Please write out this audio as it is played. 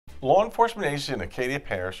Law enforcement agencies in Acadia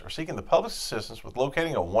Parish are seeking the public's assistance with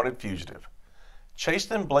locating a wanted fugitive.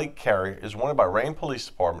 Chaseton Blake Carrier is wanted by Rain Police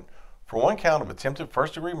Department for 1 count of attempted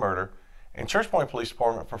first-degree murder and Church Point Police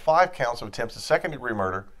Department for 5 counts of attempted second-degree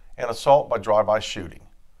murder and assault by drive-by shooting.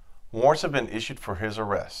 Warrants have been issued for his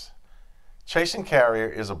arrest. Chaseton Carrier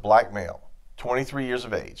is a black male, 23 years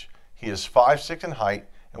of age. He is 5'6" in height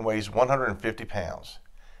and weighs 150 pounds.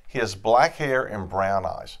 He has black hair and brown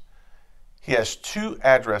eyes. He has 2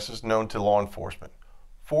 addresses known to law enforcement: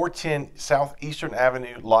 410 Southeastern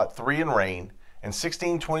Avenue, Lot 3 in Rain, and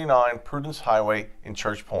 1629 Prudence Highway in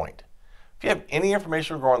Church Point. If you have any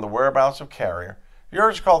information regarding the whereabouts of Carrier, you're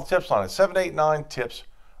urged to call the tips line at 789-TIPS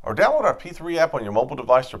or download our P3 app on your mobile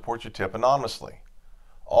device to report your tip anonymously.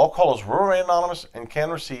 All callers will remain anonymous and can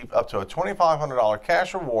receive up to a $2,500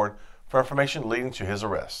 cash reward for information leading to his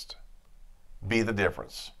arrest. Be the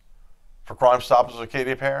difference. For Crime Stoppers of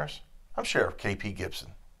Acadia Parish, I'm Sheriff K.P. Gibson.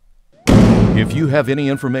 If you have any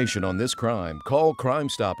information on this crime, call Crime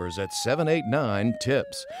Stoppers at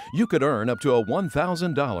 789-TIPS. You could earn up to a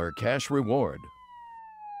 $1,000 cash reward.